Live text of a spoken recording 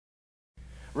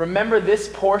Remember this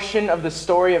portion of the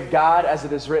story of God as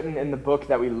it is written in the book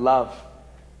that we love,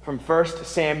 from 1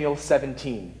 Samuel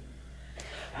 17.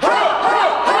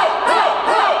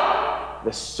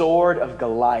 The sword of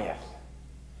Goliath.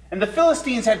 And the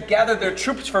Philistines had gathered their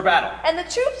troops for battle. And the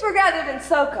troops were gathered in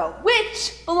Soko,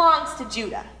 which belongs to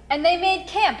Judah. And they made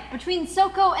camp between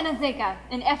Soko and Azekah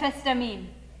in Ephes-Dammim.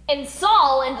 And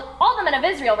Saul and all the men of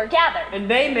Israel were gathered. And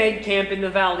they made camp in the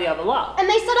valley of Elah. And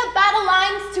they set up battle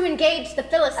lines to engage the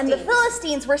Philistines. And the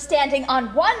Philistines were standing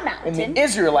on one mountain. And the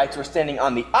Israelites were standing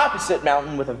on the opposite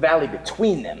mountain with a valley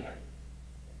between them.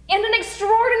 And an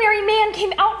extraordinary man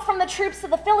came out from the troops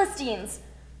of the Philistines.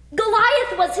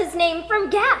 Goliath was his name, from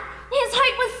Gath. His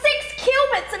height was 6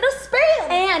 cubits and a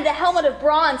span. And a helmet of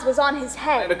bronze was on his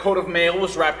head. And a coat of mail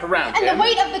was wrapped around him. And the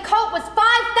weight of the coat was 5,000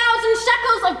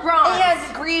 shekels of bronze.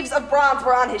 And greaves of bronze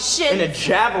were on his shins. And a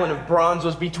javelin of bronze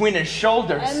was between his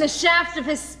shoulders. And the shaft of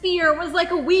his spear was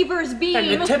like a weaver's beam.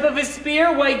 And the tip of his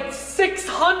spear weighed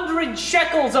 600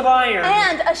 shekels of iron.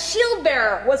 And a shield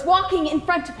bearer was walking in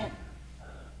front of him.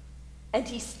 And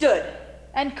he stood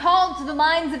and called to the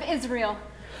lines of Israel.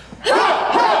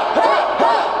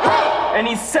 And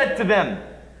he said to them,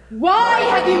 "Why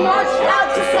have you marched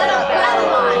out to set up battle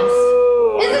lines?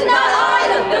 Is it not I,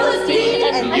 the Philistine,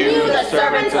 and you, the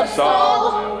servants of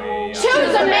Saul?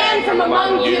 Choose a man from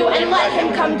among you and let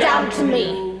him come down to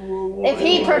me. If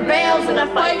he prevails in a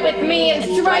fight with me and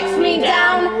strikes me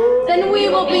down, then we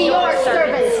will be your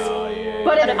servants.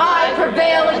 But if I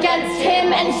prevail against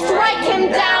him and strike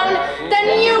him down,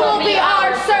 then you will be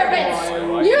our servants.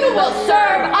 You will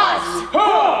serve us."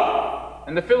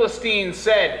 And the Philistines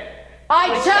said, "I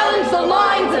challenge the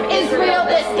lines of Israel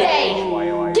this day.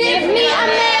 Give me a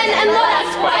man and let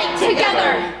us fight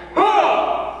together."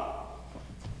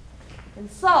 And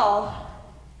Saul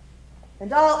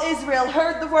and all Israel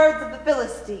heard the words of the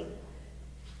Philistine,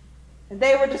 and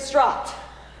they were distraught.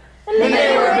 And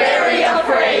they were very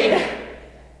afraid.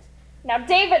 Now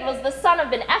David was the son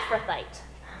of an Ephrathite.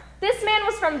 This man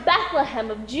was from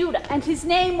Bethlehem of Judah. And his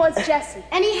name was Jesse.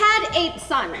 And he had 8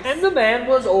 sons. And the man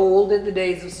was old in the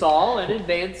days of Saul and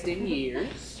advanced in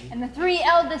years. And the 3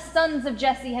 eldest sons of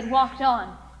Jesse had walked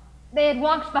on. They had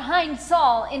walked behind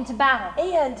Saul into battle.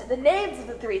 And the names of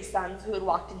the 3 sons who had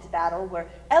walked into battle were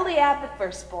Eliab the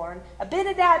firstborn,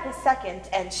 Abinadab the second,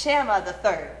 and Shammah the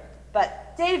third.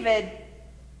 But David,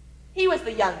 he was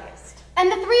the youngest.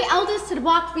 And the 3 eldest had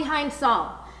walked behind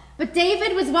Saul. But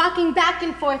David was walking back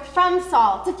and forth from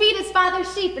Saul to feed his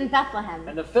father's sheep in Bethlehem.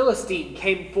 And the Philistine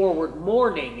came forward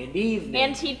morning and evening.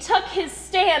 And he took his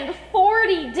stand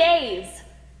 40 days.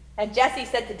 And Jesse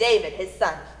said to David, his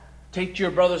son, "Take to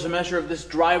your brothers a measure of this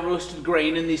dry roasted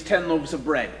grain and these 10 loaves of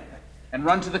bread, and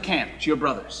run to the camp to your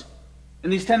brothers.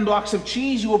 And these 10 blocks of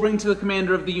cheese you will bring to the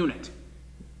commander of the unit.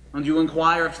 And you will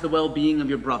inquire after the well-being of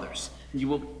your brothers. And you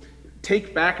will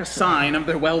take back a sign of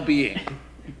their well-being."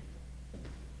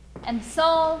 And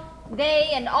Saul,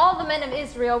 they, and all the men of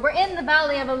Israel were in the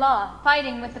valley of Elah,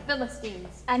 fighting with the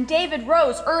Philistines. And David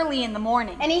rose early in the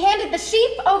morning. And he handed the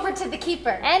sheep over to the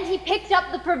keeper. And he picked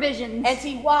up the provisions. And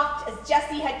he walked as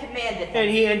Jesse had commanded him.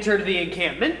 And he entered the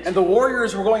encampment. And the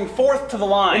warriors were going forth to the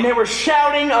line. And they were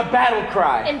shouting a battle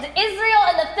cry. And Israel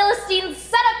and the Philistines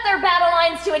set up their battle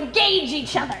lines to engage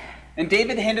each other. And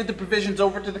David handed the provisions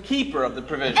over to the keeper of the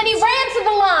provisions. And he ran to the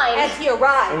line. As he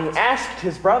arrived. And he asked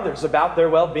his brothers about their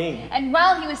well-being. And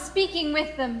while he was speaking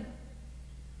with them,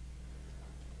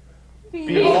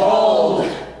 behold!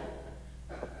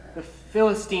 The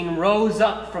Philistine rose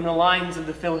up from the lines of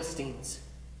the Philistines.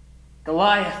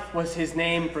 Goliath was his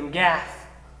name, from Gath.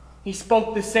 He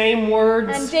spoke the same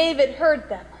words. And David heard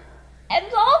them. And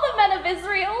all the men of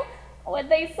Israel, when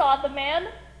they saw the man,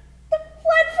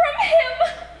 fled from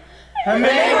him. And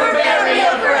they were very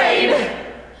afraid.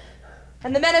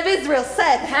 And the men of Israel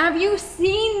said, "Have you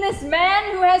seen this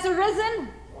man who has arisen?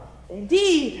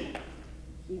 Indeed,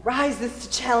 he rises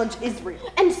to challenge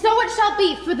Israel. And so it shall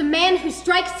be for the man who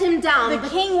strikes him down. The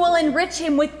king will enrich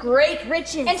him with great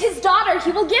riches. And his daughter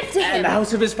he will give to him. And the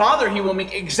house of his father he will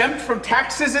make exempt from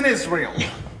taxes in Israel."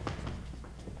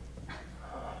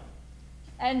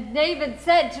 And David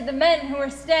said to the men who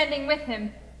were standing with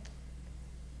him,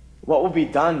 What will be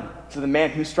done to the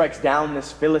man who strikes down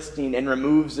this Philistine and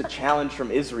removes the challenge from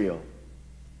Israel?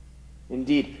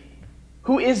 Indeed,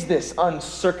 who is this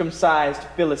uncircumcised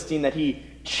Philistine that he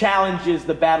challenges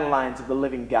the battle lines of the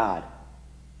living God?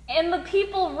 And the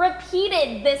people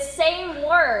repeated this same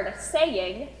word,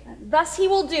 saying, Thus he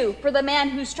will do for the man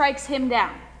who strikes him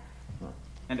down.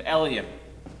 And Eliab,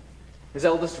 his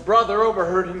eldest brother,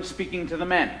 overheard him speaking to the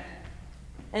men.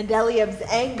 And Eliab's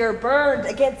anger burned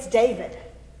against David.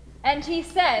 and he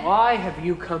said, Why have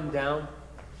you come down?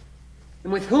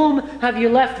 And with whom have you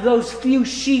left those few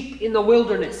sheep in the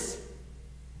wilderness?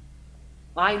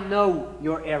 I know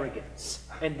your arrogance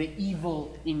and the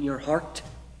evil in your heart.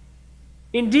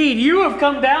 Indeed, you have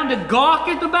come down to gawk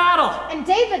at the battle. And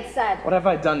David said, What have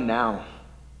I done now?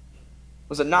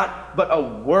 Was it not but a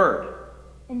word?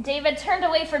 And David turned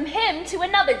away from him to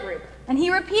another group. And he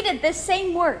repeated this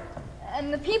same word.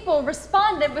 and the people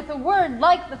responded with a word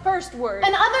like the first word.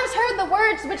 And others heard the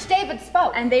words which David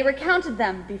spoke. And they recounted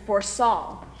them before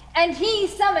Saul. And he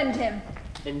summoned him.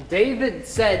 And David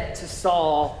said to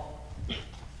Saul,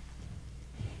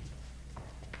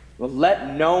 Well,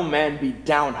 let no man be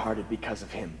downhearted because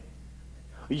of him.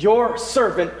 Your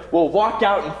servant will walk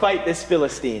out and fight this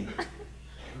Philistine.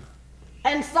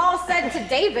 And Saul said to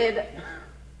David,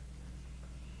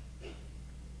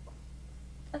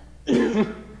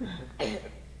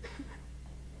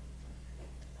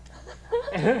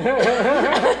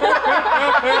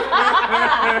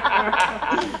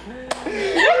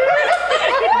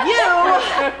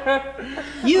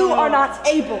 You are not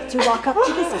able to walk up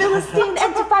to this Philistine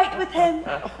and to fight with him.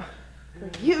 For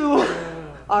you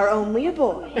are only a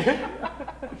boy.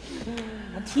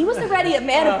 And he was already a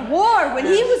man of war when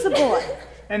he was a boy.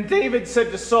 And David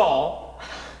said to Saul,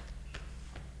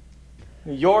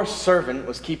 Your servant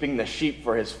was keeping the sheep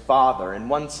for his father, and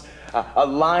once a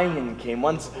lion came,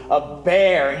 once a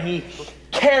bear, and he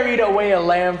carried away a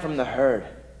lamb from the herd.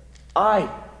 I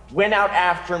went out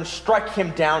after him, struck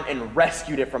him down, and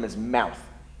rescued it from his mouth.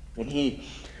 And he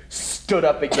stood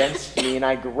up against me, and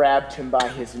I grabbed him by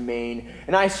his mane,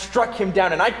 and I struck him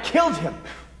down, and I killed him.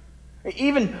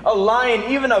 Even a lion,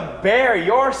 even a bear,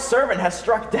 your servant has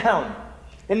struck down.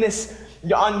 And this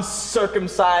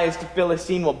uncircumcised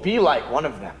Philistine will be like one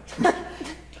of them.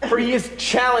 For he has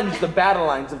challenged the battle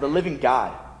lines of the living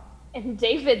God. And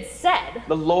David said,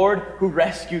 The Lord who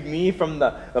rescued me from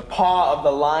the paw of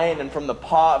the lion and from the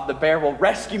paw of the bear will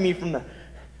rescue me from the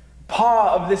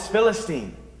paw of this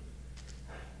Philistine.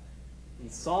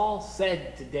 and Saul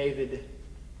said to David,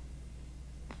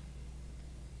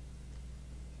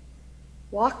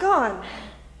 Walk on,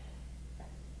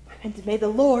 and may the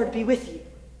Lord be with you.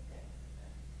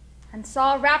 And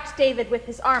Saul wrapped David with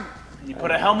his armor. and he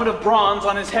put a helmet of bronze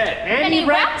on his head. and he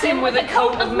wrapped him with a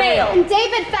coat of mail. and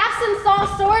David fastened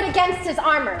Saul's sword against his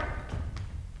armor.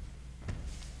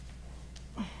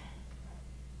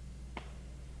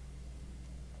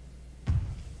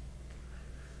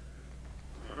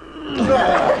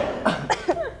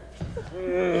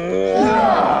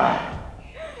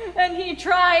 and he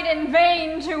tried in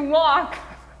vain to walk.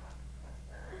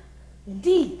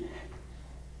 Indeed,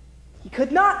 he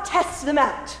could not test them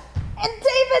out. And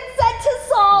David said to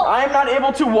Saul, I am not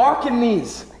able to walk in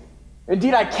these.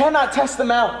 Indeed, I cannot test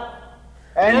them out.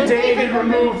 And David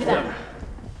removed them.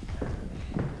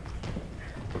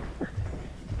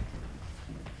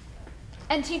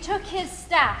 And he took his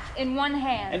staff in one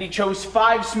hand. And he chose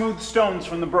 5 smooth stones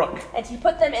from the brook. And he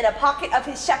put them in a pocket of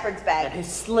his shepherd's bag. His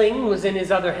sling was in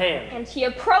his other hand. And he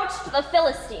approached the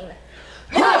Philistine.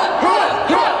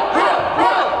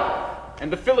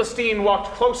 And the Philistine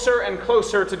walked closer and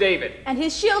closer to David. And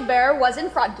his shield bearer was in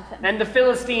front of him. And the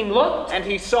Philistine looked, And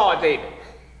he saw David.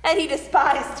 And he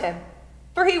despised him,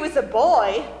 for he was a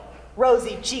boy,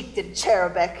 rosy-cheeked and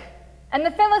cherubic. And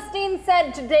the Philistine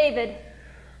said to David,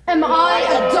 Am I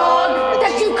a dog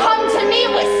that you come to me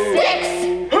with sticks?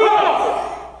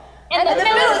 And the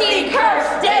Philistine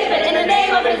cursed David in the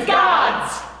name of his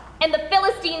gods. And the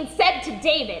Philistine said to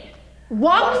David,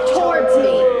 Walk towards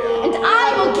me, and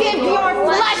I will give your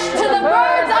flesh to the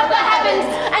birds of the heavens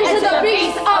and to the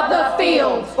beasts of the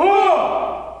field.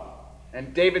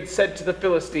 And David said to the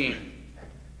Philistine,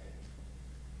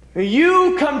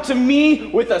 You come to me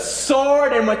with a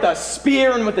sword and with a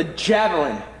spear and with a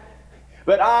javelin.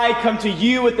 But I come to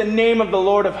you with the name of the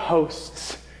Lord of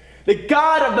hosts, the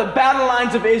God of the battle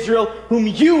lines of Israel, whom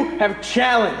you have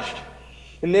challenged.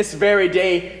 In this very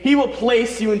day, he will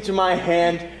place you into my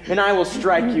hand, and I will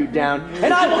strike you down,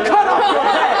 and I will cut off your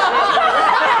head.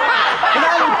 And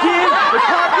I will give the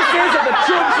carcasses of the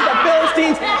troops of the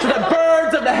Philistines to the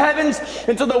birds of the heavens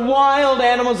and to the wild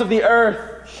animals of the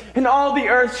earth. And all the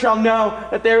earth shall know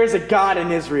that there is a God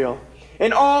in Israel.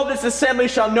 And all this assembly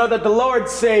shall know that the Lord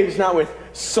saves not with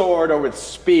sword or with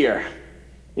spear.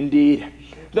 Indeed,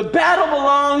 the battle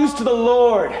belongs to the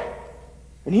Lord,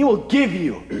 and he will give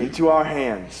you into our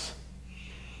hands.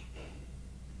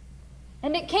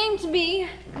 And it came to be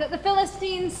that the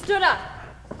Philistine stood up,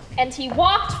 and he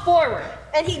walked forward.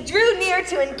 And he drew near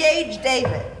to engage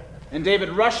David. And David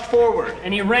rushed forward.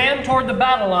 and he ran toward the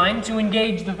battle line to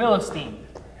engage the Philistine.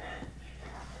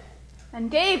 And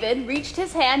David reached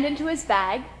his hand into his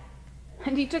bag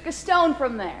And he took a stone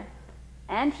from there,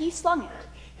 and he slung it.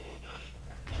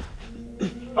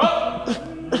 Up!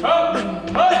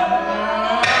 Up!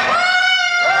 Up!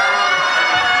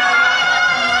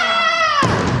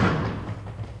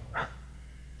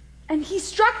 And he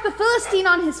struck the Philistine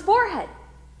on his forehead.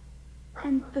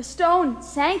 And the stone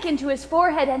sank into his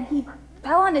forehead, and he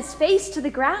fell on his face to the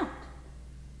ground.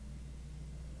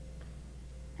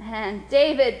 And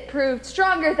David proved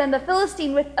stronger than the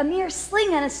Philistine with a mere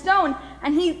sling and a stone,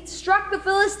 and he struck the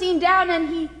Philistine down and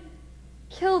he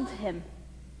killed him.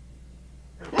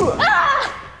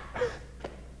 Ah!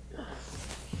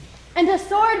 And a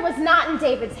sword was not in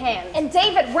David's hand, and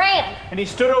David ran. And he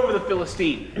stood over the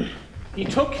Philistine. He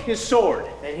took his sword.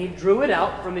 And he drew it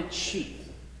out from its sheath.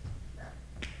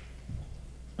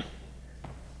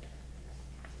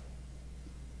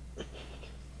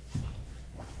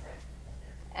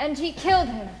 And he killed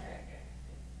him.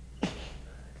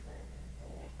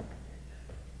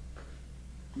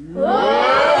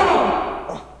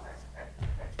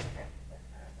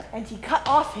 And he cut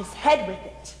off his head with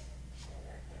it.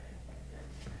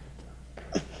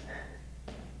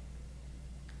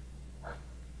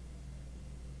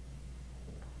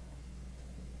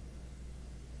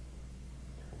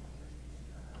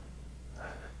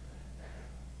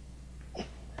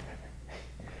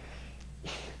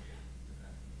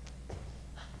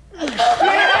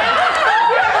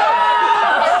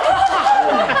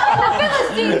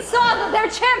 Saw that their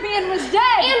champion was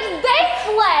dead, And they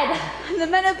fled. and the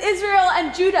men of Israel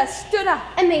and Judah stood up.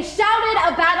 And they shouted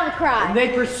a battle cry. And they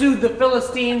pursued the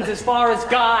Philistines as far as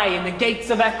Guy and the gates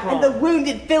of Ekron. And the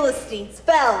wounded Philistines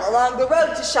fell along the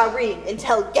road to Sharim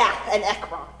until Gath and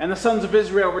Ekron. And the sons of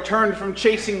Israel returned from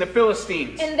chasing the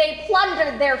Philistines. And they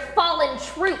plundered their fallen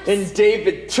troops. And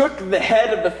David took the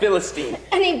head of the Philistine.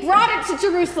 And he brought it to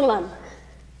Jerusalem.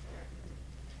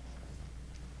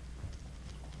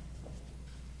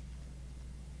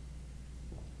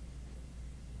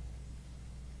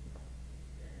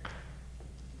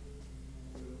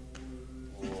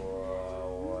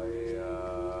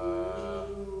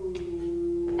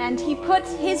 And he put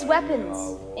his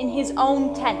weapons in his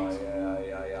own tent.